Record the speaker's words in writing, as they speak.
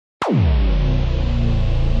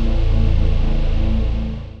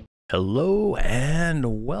Hello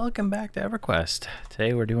and welcome back to Everquest.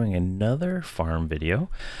 Today we're doing another farm video.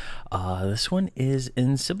 This one is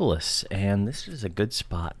in Sebilis, and this is a good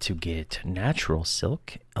spot to get natural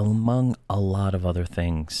silk among a lot of other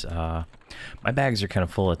things. My bags are kind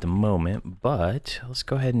of full at the moment, but let's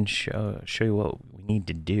go ahead and show you what we need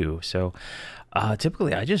to do. So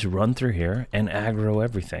typically I just run through here and aggro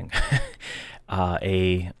everything.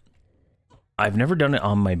 I've never done it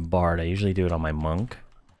on my bard. I usually do it on my monk.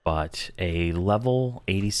 But a level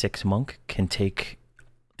 86 monk can take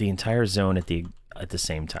the entire zone at the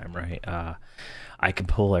same time, right? I can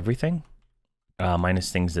pull everything,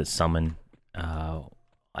 minus things that summon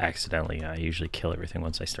accidentally. I usually kill everything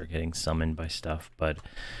once I start getting summoned by stuff, but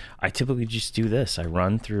I typically just do this. I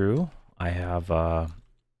run through. I have the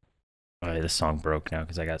song broke now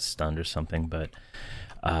because I got stunned or something, but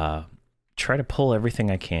try to pull everything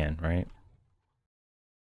I can, right?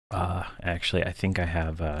 Actually, I think I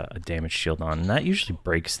have a damage shield on, and that usually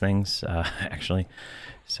breaks things, actually.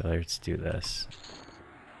 So let's do this.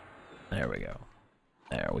 There we go.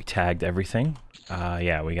 There, we tagged everything.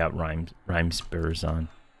 Yeah, we got rhyme spurs on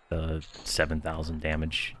the 7,000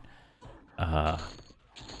 damage. What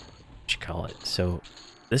you call it? So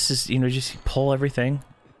this is, just pull everything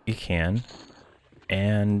you can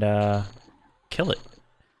and kill it,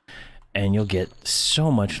 and you'll get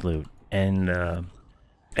so much loot. And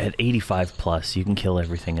at 85 plus, you can kill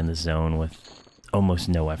everything in the zone with almost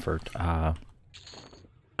no effort.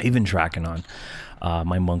 Even Trakanon.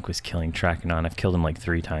 My monk was killing Trakanon. I've killed him like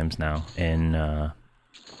 3 times now, and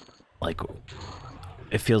like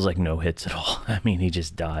it feels like no hits at all. I mean, he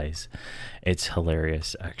just dies. It's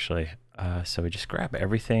hilarious, actually. So we just grab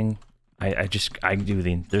everything. I do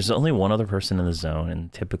the. There's only one other person in the zone,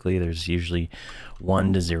 and typically there's usually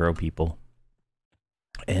 1 to 0 people.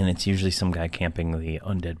 And it's usually some guy camping the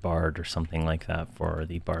undead bard or something like that for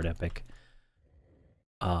the bard epic.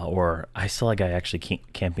 Or I saw a guy actually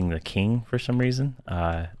camping the king for some reason.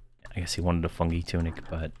 I guess he wanted a fungi tunic,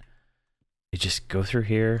 but you just go through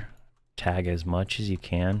here, tag as much as you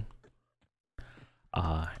can.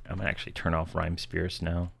 I'm gonna actually turn off rhyme spears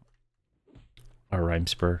now, or rhyme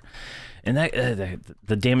spur, and that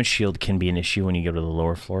the damage shield can be an issue when you go to the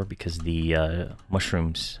lower floor because the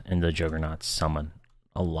mushrooms and the juggernauts summon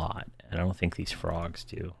a lot, and I don't think these frogs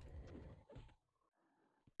do.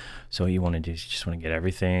 So what you want to do is you just want to get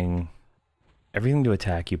everything to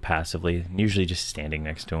attack you passively. Usually just standing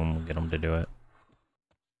next to them will get them to do it.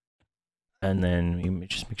 And then you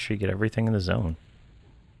just make sure you get everything in the zone.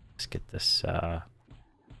 Let's get this AoE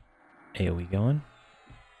going,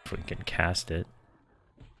 if we can cast it.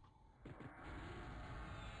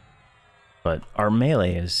 But our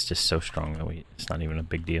melee is just so strong that it's not even a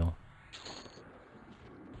big deal.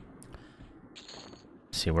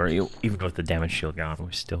 See, where even with the damage shield gone,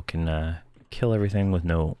 we still can kill everything with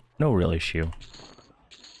no real issue.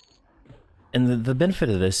 And the benefit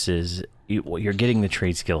of this is you're getting the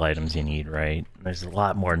trade skill items you need, right? There's a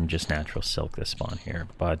lot more than just natural silk that spawn here,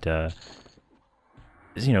 but 3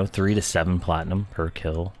 to 7 platinum per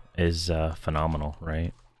kill is phenomenal,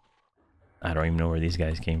 right? I don't even know where these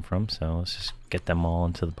guys came from, so let's just get them all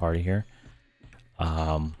into the party here.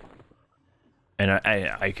 And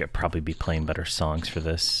I could probably be playing better songs for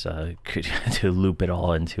this, to loop it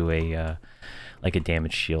all into a like a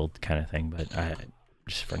damage shield kind of thing. But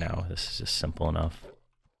just for now, this is just simple enough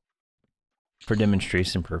for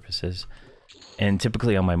demonstration purposes. And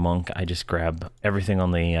typically on my monk, I just grab everything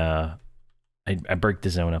on the. I break the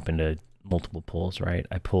zone up into multiple pulls, right?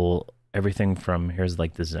 I pull everything from here's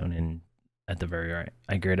like the zone in at the very right.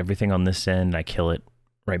 I grab everything on this end. I kill it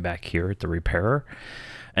right back here at the repairer.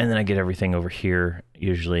 And then I get everything over here,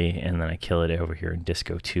 usually, and then I kill it over here in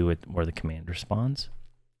Disco 2 where the commander spawns.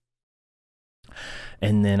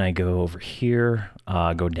 And then I go over here,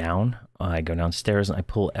 go down. I go downstairs, and I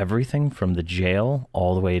pull everything from the jail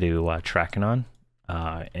all the way to Trakanon.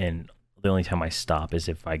 And the only time I stop is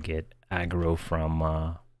if I get aggro from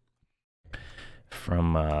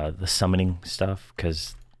the summoning stuff,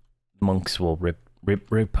 because monks will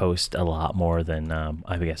repost a lot more than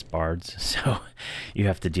I guess bards, so you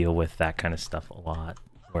have to deal with that kind of stuff a lot,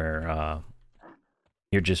 where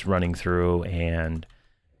you're just running through and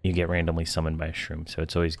you get randomly summoned by a shroom. So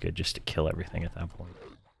it's always good just to kill everything at that point.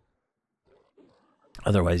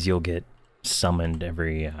 Otherwise, you'll get summoned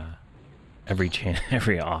every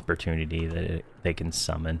opportunity that they can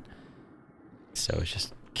summon. So it's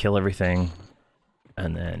just kill everything,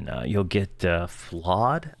 and then you'll get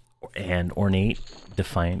flawed and ornate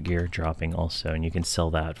defiant gear dropping also, and you can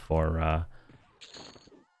sell that for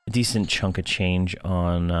decent chunk of change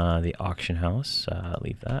on the auction house.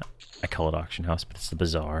 Leave that. I call it auction house, but it's the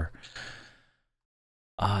bazaar.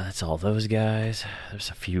 That's all those guys. There's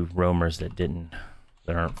a few roamers that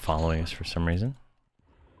aren't following us for some reason.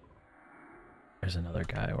 There's another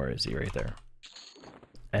guy. Where is he? Right there.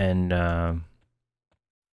 And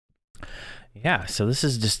yeah, so this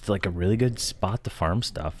is just like a really good spot to farm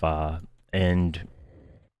stuff. And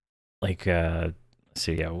like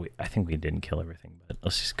so yeah, I think we didn't kill everything, but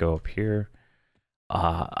let's just go up here.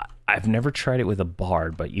 I've never tried it with a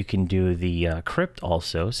bard, but you can do the crypt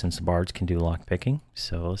also, since the bards can do lock picking.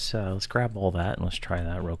 So let's grab all that and let's try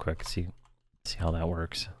that real quick. See how that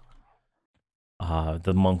works.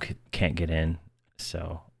 The monk can't get in,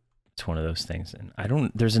 so it's one of those things.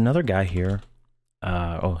 And there's another guy here.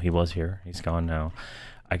 Oh, he was here. He's gone now.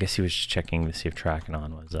 I guess he was just checking to see if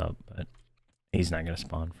Trakanon was up, but he's not gonna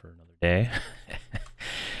spawn for another day.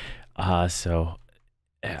 So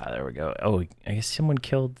yeah, there we go. Oh, I guess someone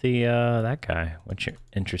killed the that guy, which is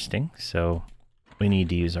interesting. So we need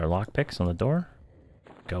to use our lockpicks on the door.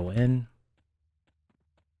 Go in,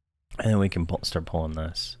 and then we can start pulling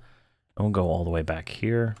this. And we'll go all the way back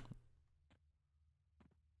here.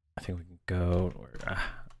 I think we can go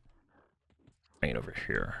right over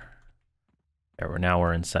here. There, now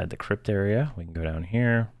we're inside the crypt area. We can go down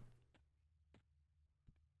here.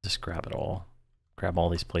 Just grab it all. Grab all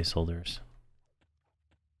these placeholders.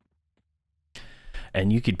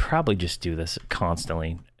 And you could probably just do this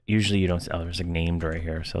constantly. Usually you don't. Oh, there's a named right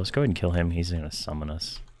here. So let's go ahead and kill him. He's going to summon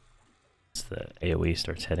us. Once the AoE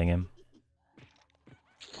starts hitting him.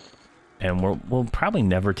 And we'll probably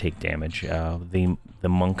never take damage. The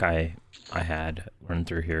monk I had run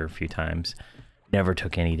through here a few times never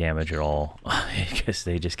took any damage at all. Because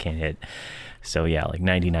they just can't hit. So yeah, like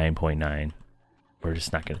 99.9. We're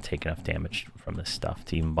just not going to take enough damage from this stuff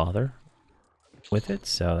to even bother with it.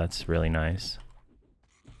 So that's really nice.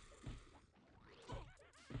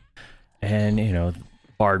 And, you know,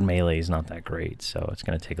 bard melee is not that great, so it's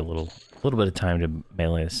going to take a little bit of time to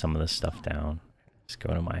melee some of this stuff down. Just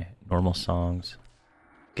go to my normal songs,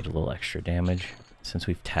 get a little extra damage, since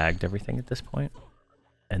we've tagged everything at this point.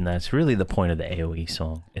 And that's really the point of the AoE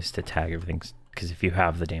song, is to tag everything, because if you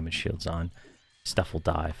have the damage shields on, stuff will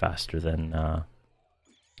die faster than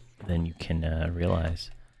you can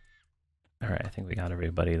realize. Alright, I think we got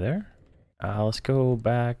everybody there. Let's go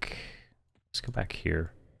back. Let's go back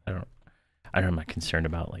here. I'm not concerned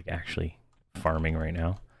about like actually farming right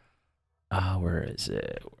now. Where is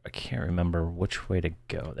it? I can't remember which way to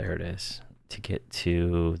go. There it is. To get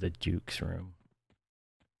to the Duke's room.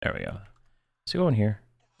 There we go. So go in here.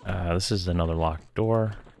 This is another locked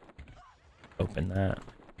door. Open that.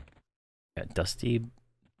 Got dusty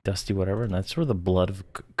whatever, and that's where the blood of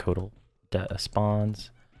Kotal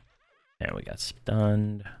spawns. And we got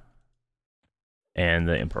stunned. And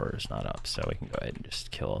the Emperor's not up, so we can go ahead and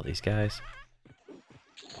just kill all these guys.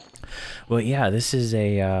 Well, yeah, this is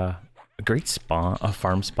a great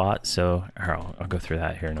farm spot. So I'll go through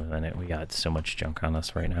that here in a minute. We got so much junk on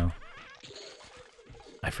us right now.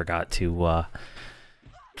 I forgot to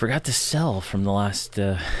sell from the last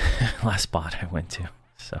last spot I went to.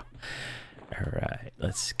 So, all right,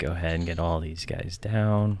 let's go ahead and get all these guys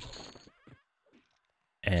down.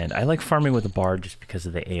 And I like farming with a bard just because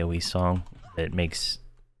of the AoE song. It makes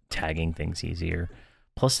tagging things easier.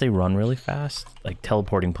 Plus, they run really fast. Like,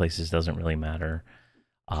 teleporting places doesn't really matter.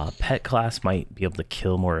 Pet class might be able to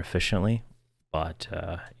kill more efficiently. But,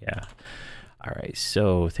 yeah. Alright,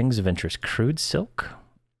 so things of interest. Crude silk.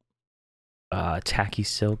 Tacky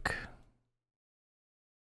silk.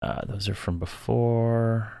 Those are from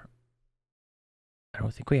before. I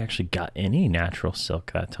don't think we actually got any natural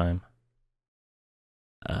silk that time.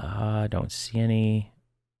 I don't see any.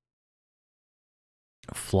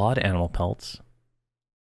 Flawed animal pelts.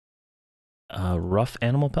 Rough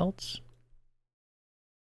animal pelts.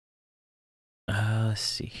 Let's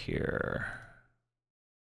see here.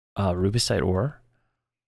 Rubicite ore.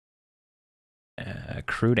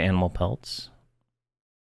 Crude animal pelts.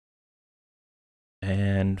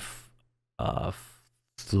 And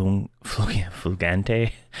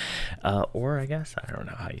flugante ore, I guess. I don't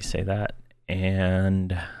know how you say that.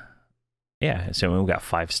 And yeah, so we've got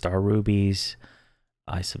 5-star rubies.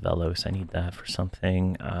 Sebilis, I need that for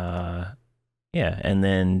something. Yeah, and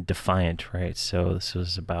then Defiant, right? So this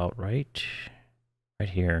was about right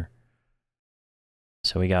here.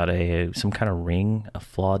 So we got some kind of ring, a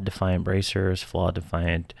flawed Defiant bracers, flawed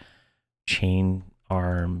Defiant chain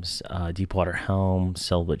arms, Deepwater helm,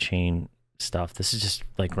 celibate chain stuff. This is just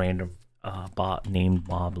like random named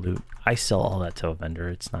mob loot. I sell all that to a vendor.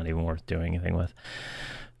 It's not even worth doing anything with,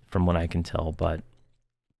 from what I can tell. But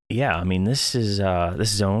yeah, I mean, this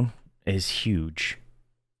zone is huge.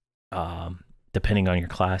 Depending on your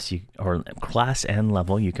class, or class and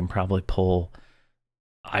level, you can probably pull.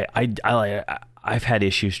 I've had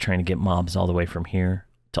issues trying to get mobs all the way from here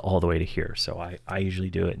to all the way to here, so I usually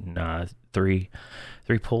do it in three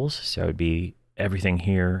pulls. So it'd be everything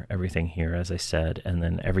here, as I said, and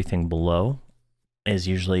then everything below is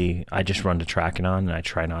usually I just run to Trakanon and I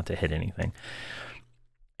try not to hit anything.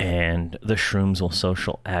 And the shrooms will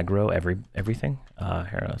social aggro everything.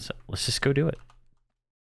 Here, let's just go do it.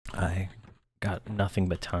 I got nothing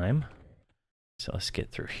but time, so let's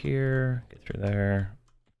get through here, get through there.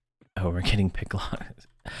 Oh, we're getting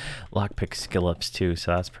lockpick skill ups too,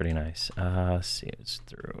 so that's pretty nice. Let's see, it's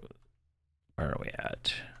through. Where are we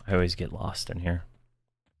at? I always get lost in here.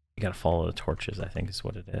 You gotta follow the torches, I think is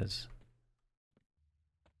what it is.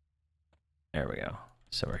 There we go.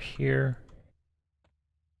 So we're here.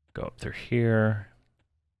 Go up through here.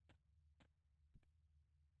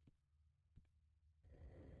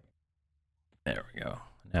 There we go.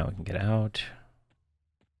 Now we can get out.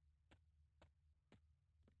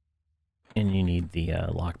 And you need the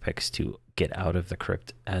lockpicks to get out of the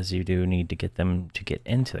crypt, as you do need to get them to get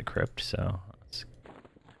into the crypt. So it's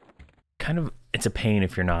kind of, it's a pain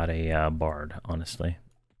if you're not a bard, honestly.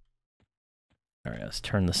 All right, let's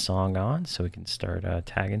turn the song on so we can start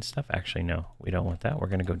tagging stuff. Actually, no, we don't want that. We're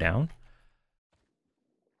going to go down.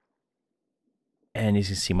 And as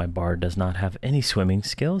you can see, my bard does not have any swimming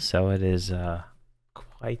skills, so it is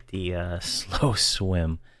quite the slow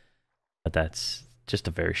swim. But that's just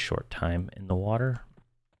a very short time in the water.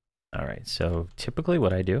 All right, so typically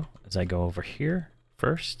what I do is I go over here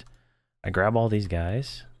first. I grab all these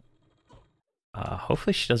guys.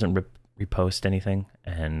 Hopefully she doesn't repost anything,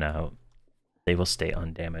 and they will stay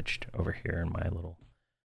undamaged over here in my little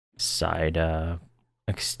side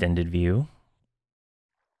extended view.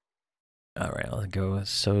 All right, let's go.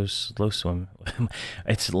 So slow swim.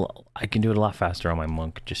 I can do it a lot faster on my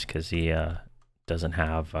monk just because he doesn't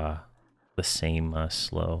have the same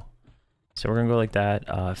slow. So we're gonna go like that.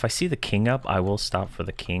 If I see the king up, I will stop for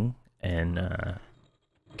the king and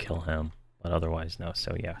kill him. But otherwise, no.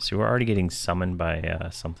 So yeah, so we're already getting summoned by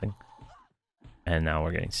something. And now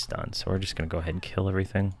we're getting stunned. So we're just going to go ahead and kill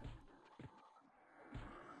everything.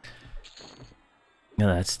 No,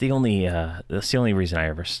 that's the only reason I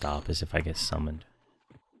ever stop is if I get summoned.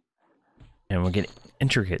 And we're getting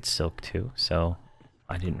intricate silk too. So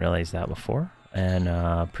I didn't realize that before.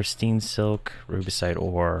 And pristine silk, rubicite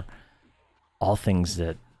ore, all things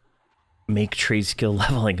that make trade skill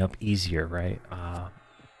leveling up easier, right?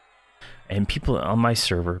 And people on my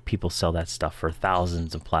server, people sell that stuff for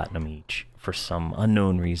thousands of platinum each for some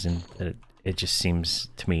unknown reason. That it just seems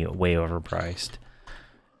to me way overpriced.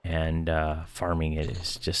 And farming it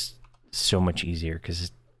is just so much easier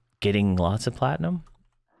because getting lots of platinum,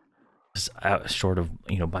 short of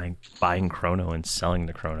buying chrono and selling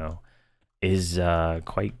the chrono, is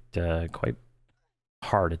quite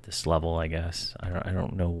hard at this level. I guess I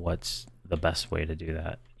don't know what's the best way to do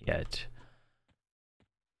that yet.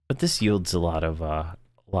 But this yields a lot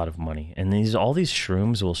of money, and all these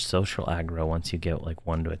shrooms will social aggro once you get like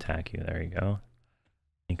one to attack you. There you go.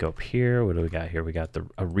 You go up here. What do we got here? We got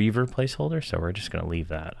a Reaver placeholder, so we're just gonna leave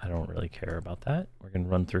that. I don't really care about that. We're gonna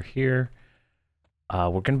run through here.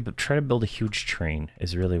 We're gonna try to build a huge train.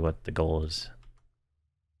 Is really what the goal is.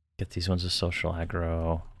 Get these ones with social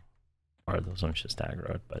aggro, or those ones just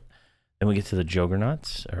aggroed. But then we get to the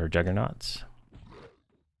juggernauts,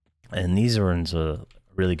 and these ones are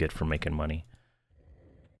really good for making money.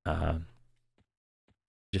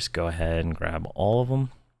 Just go ahead and grab all of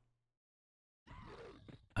them.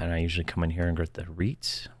 And I usually come in here and get the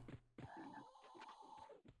reeds.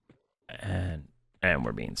 And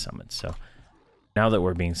we're being summoned. So now that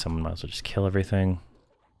we're being summoned, might as well just kill everything.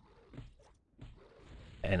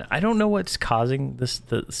 And I don't know what's causing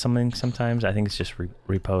the summoning sometimes. I think it's just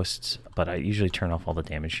reposts. But I usually turn off all the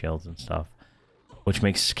damage shields and stuff, which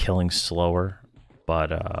makes killing slower.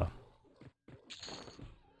 But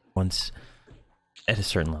once at a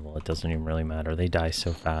certain level, it doesn't even really matter. They die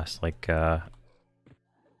so fast. Like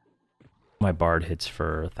my bard hits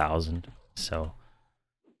for 1,000, so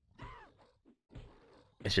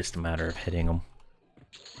it's just a matter of hitting them.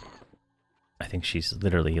 I think she's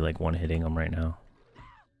literally like one hitting them right now,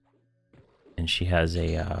 and she has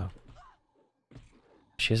a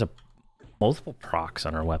multiple procs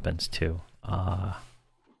on her weapons too. I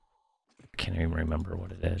can't even remember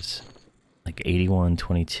what it is. Like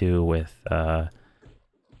 8122 with let's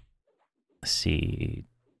see,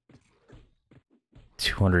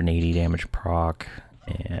 280 damage proc,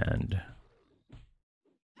 and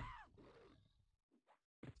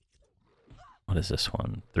what is this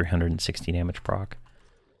one? 360 damage proc.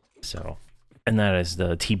 So, and that is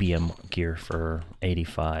the TBM gear for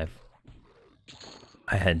 85.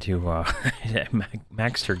 I had to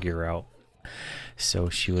maxed her gear out, so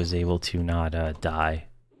she was able to not die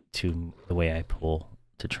to the way I pull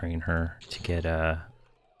to train her to get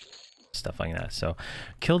stuff like that. So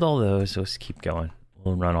killed all those. Let's keep going.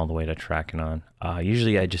 We'll run all the way to Trakanon.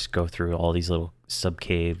 Usually I just go through all these little sub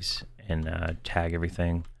caves and tag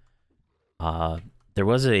everything. There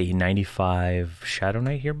was a 95 Shadow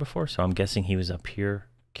Knight here before, so I'm guessing he was up here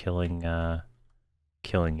killing,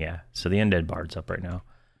 yeah. So the Undead Bard's up right now.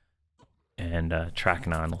 And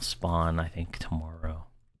Trakanon will spawn, I think, tomorrow.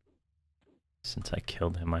 Since I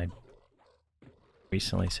killed him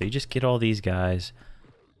recently. So you just get all these guys,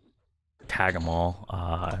 tag them all.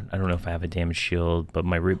 I don't know if I have a damage shield, but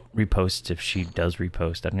my reposts, if she does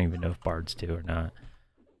repost, I don't even know if Bards do or not.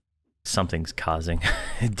 Something's causing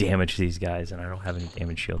damage to these guys, and I don't have any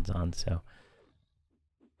damage shields on, so.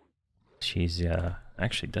 She's,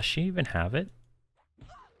 actually, does she even have it?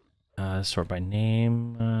 Sort by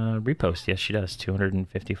name, repost, yes she does,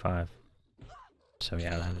 255. So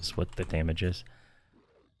yeah, that is what the damage is.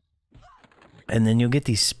 And then you'll get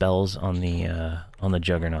these spells on the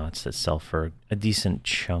Juggernauts that sell for a decent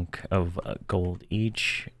chunk of gold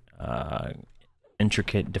each.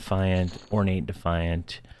 Intricate Defiant, Ornate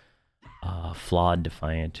Defiant, Flawed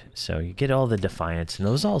Defiant. So you get all the Defiants, and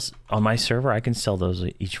those all, on my server, I can sell those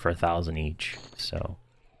each for 1,000 each, so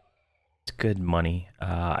it's good money.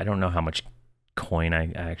 I don't know how much coin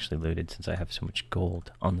I actually looted since I have so much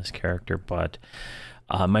gold on this character, but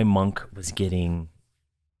my monk was getting,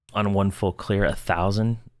 on one full clear,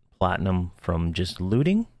 1,000 platinum from just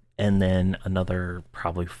looting, and then another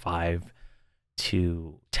probably 5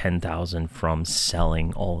 to 10,000 from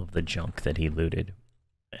selling all of the junk that he looted.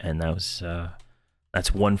 And that was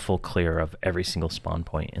that's one full clear of every single spawn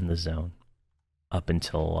point in the zone up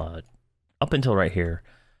until right here.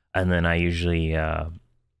 And then I usually I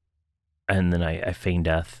feign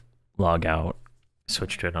death, log out,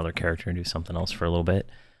 switch to another character and do something else for a little bit,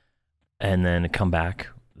 and then come back.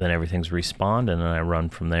 Then everything's respawned, and then I run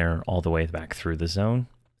from there all the way back through the zone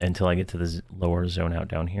until I get to the lower zone out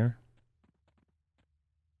down here.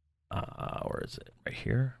 Where is it? Right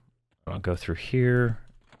here. I'll go through here.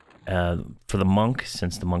 For the monk,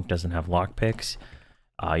 since the monk doesn't have lockpicks,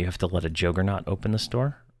 you have to let a Juggernaut open this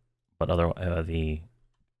door, but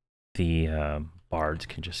the bards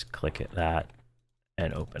can just click at that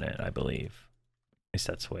and open it, I believe. At least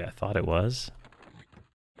that's the way I thought it was.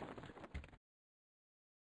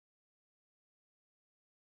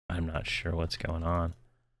 I'm not sure what's going on.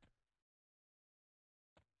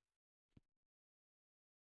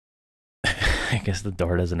 I guess the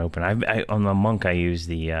door doesn't open. On the monk, I use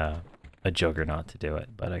a Juggernaut to do it,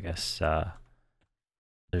 but I guess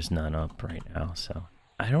there's none up right now, so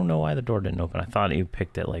I don't know why the door didn't open. I thought you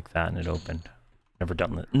picked it like that and it opened. Never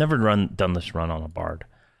done this run on a bard.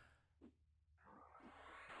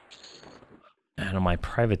 And on my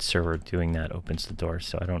private server, doing that opens the door,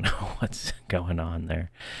 so I don't know what's going on there.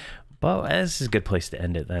 But this is a good place to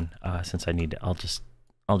end it then, since I need to. I'll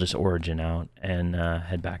just origin out and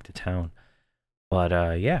head back to town.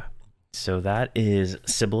 But yeah, so that is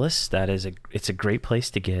Sebilis. It's a great place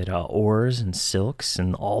to get ores and silks,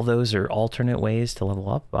 and all those are alternate ways to level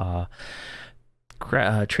up.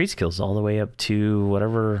 Trade skills all the way up to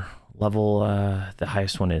whatever level the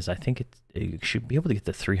highest one is. I think you should be able to get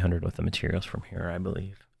to 300 with the materials from here, I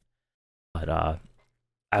believe. But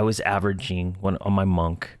I was averaging on my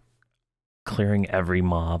monk, clearing every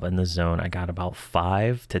mob in the zone. I got about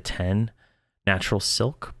 5 to 10 natural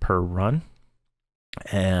silk per run,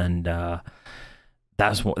 and that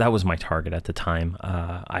was my target at the time.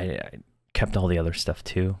 I kept all the other stuff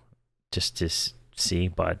too, just to see,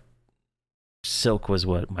 but silk was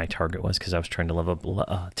what my target was because I was trying to level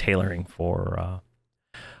up tailoring for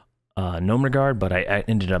Gnome Regard, but I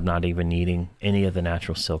ended up not even needing any of the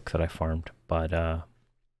natural silk that I farmed. But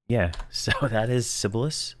yeah, so that is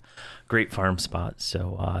Sebilis. Great farm spot.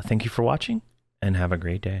 So thank you for watching and have a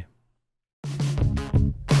great day.